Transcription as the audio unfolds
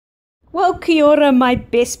Well, kia ora, my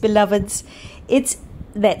best beloveds.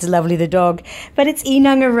 That's lovely, the dog. But it's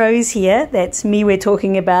Inanga Rose here. That's me we're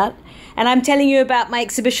talking about. And I'm telling you about my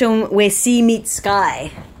exhibition Where Sea Meets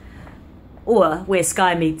Sky. Or Where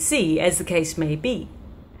Sky Meets Sea, as the case may be.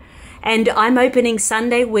 And I'm opening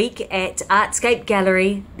Sunday week at Art Scape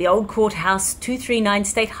Gallery, the Old Courthouse, 239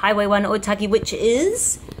 State Highway 1, Otaki, which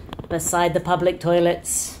is beside the public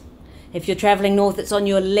toilets. If you're travelling north, it's on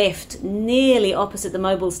your left, nearly opposite the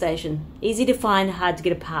mobile station. Easy to find, hard to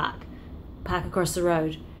get a park. Park across the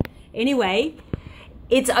road. Anyway,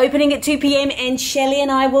 it's opening at 2 p.m. and Shelley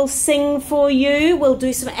and I will sing for you. We'll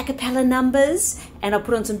do some a cappella numbers and I'll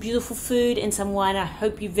put on some beautiful food and some wine. I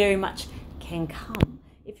hope you very much can come.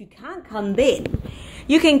 If you can't come then,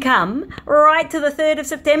 you can come right to the 3rd of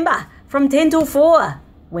September from 10 till 4,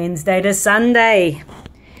 Wednesday to Sunday.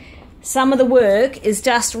 Some of the work is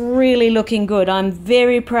just really looking good. I'm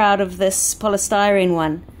very proud of this polystyrene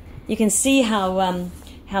one. You can see how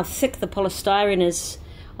thick the polystyrene is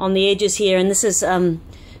on the edges here, and this is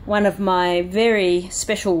one of my very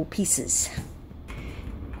special pieces.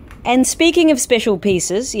 And speaking of special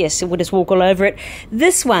pieces, yes, we'll just walk all over it.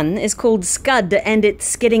 This one is called Scud, and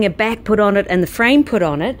it's getting a back put on it and the frame put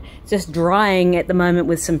on it. It's just drying at the moment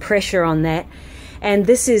with some pressure on that. And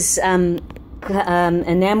this is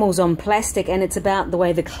enamels on plastic, and it's about the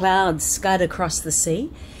way the clouds scud across the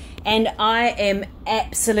sea. And I am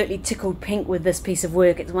absolutely tickled pink with this piece of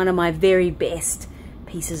work. It's one of my very best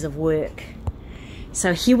pieces of work.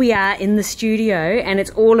 So here we are in the studio, and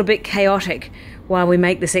it's all a bit chaotic while we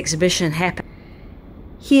make this exhibition happen.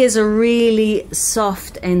 Here's a really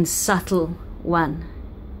soft and subtle one.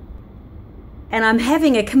 And I'm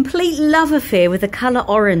having a complete love affair with the colour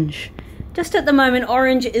orange. Just at the moment,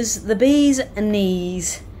 orange is the bee's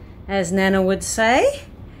knees, as Nana would say.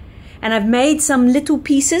 And I've made some little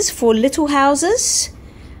pieces for little houses.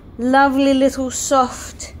 Lovely little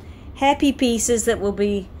soft, happy pieces that will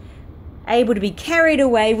be able to be carried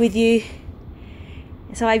away with you.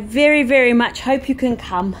 So I very, very much hope you can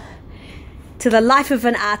come to the life of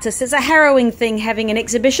an artist. It's a harrowing thing having an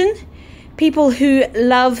exhibition. People who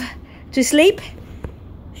love to sleep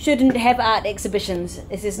shouldn't have art exhibitions.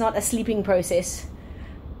 This is not a sleeping process.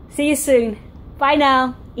 See you soon. Bye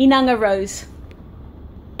now. Inanga Rose.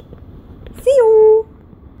 See you.